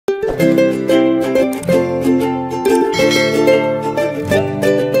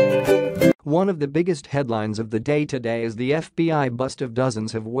One of the biggest headlines of the day today is the FBI bust of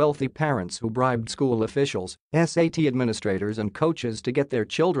dozens of wealthy parents who bribed school officials, SAT administrators and coaches to get their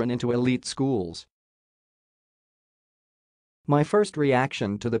children into elite schools. My first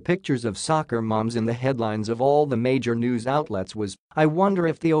reaction to the pictures of soccer moms in the headlines of all the major news outlets was, I wonder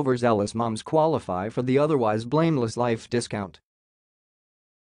if the overzealous moms qualify for the otherwise blameless life discount.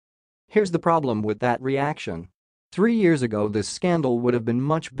 Here's the problem with that reaction. 3 years ago this scandal would have been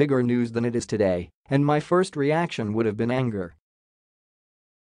much bigger news than it is today, and my first reaction would have been anger.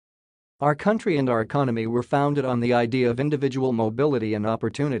 Our country and our economy were founded on the idea of individual mobility and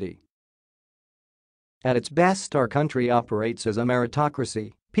opportunity. At its best, our country operates as a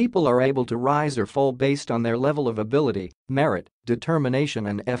meritocracy. People are able to rise or fall based on their level of ability, merit, determination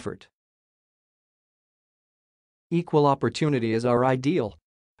and effort. Equal opportunity is our ideal.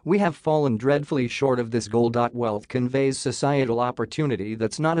 We have fallen dreadfully short of this goal. Wealth conveys societal opportunity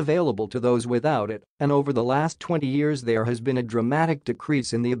that's not available to those without it, and over the last 20 years there has been a dramatic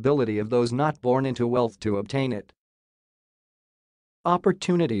decrease in the ability of those not born into wealth to obtain it.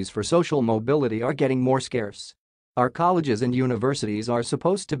 Opportunities for social mobility are getting more scarce. Our colleges and universities are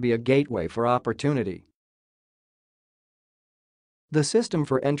supposed to be a gateway for opportunity. The system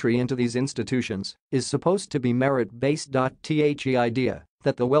for entry into these institutions is supposed to be merit-based. The idea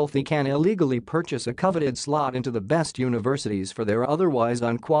that the wealthy can illegally purchase a coveted slot into the best universities for their otherwise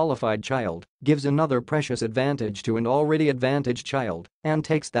unqualified child gives another precious advantage to an already advantaged child and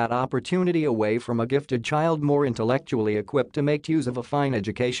takes that opportunity away from a gifted child more intellectually equipped to make use of a fine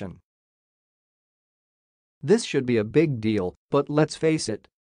education. This should be a big deal, but let's face it.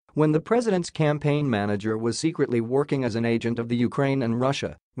 When the president's campaign manager was secretly working as an agent of the Ukraine and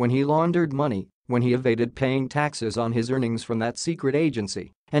Russia, when he laundered money, when he evaded paying taxes on his earnings from that secret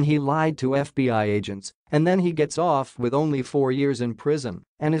agency, and he lied to FBI agents, and then he gets off with only 4 years in prison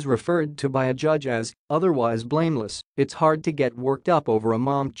and is referred to by a judge as otherwise blameless, it's hard to get worked up over a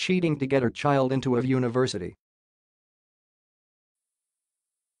mom cheating to get her child into a university.